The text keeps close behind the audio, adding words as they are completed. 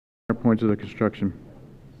Points of the construction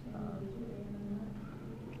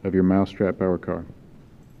of your mousetrap power car.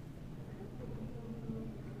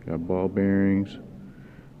 Got ball bearings,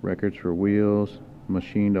 records for wheels,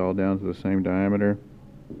 machined all down to the same diameter.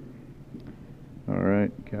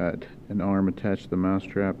 Alright, got an arm attached to the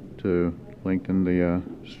mousetrap to lengthen the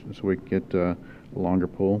so we can get a longer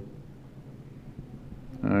pull.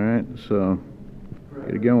 Alright, so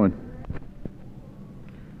get it going.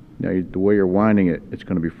 Now the way you're winding it, it's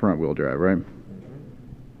going to be front wheel drive, right?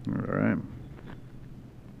 Alright.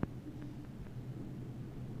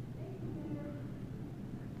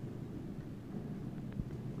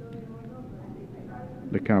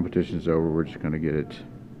 The competition's over, we're just going to get it.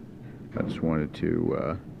 I just wanted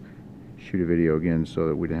to shoot a video again so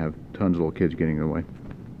that we didn't have tons of little kids getting in the way.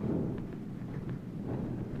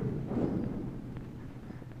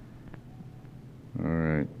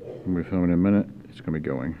 Alright, we'll be filming in a minute. It's going to be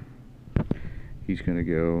going. He's going to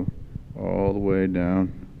go all the way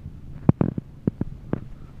down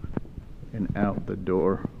and out the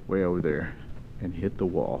door way over there and hit the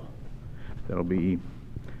wall. That'll be,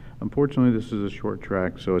 unfortunately this is a short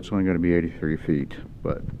track, so it's only going to be 83 feet,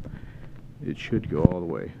 but it should go all the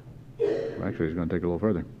way. Actually, it's going to take a little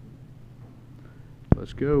further.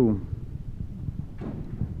 Let's go.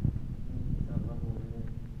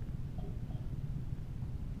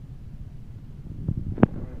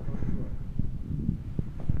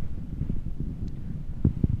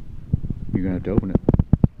 You're going to have to open it.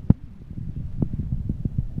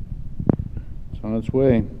 It's on its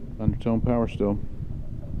way, under its own power still.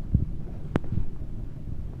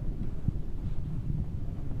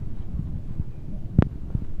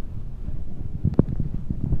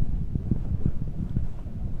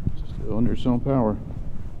 Still under its own power.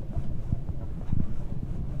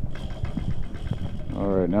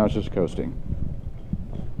 Alright, now it's just coasting.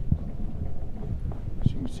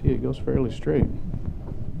 As you can see, it goes fairly straight.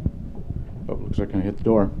 Oh, looks like I hit the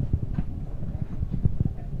door.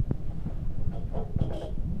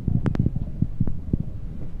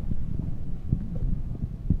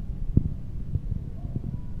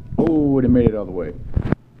 Oh, it made it all the way.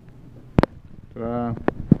 Ta-da.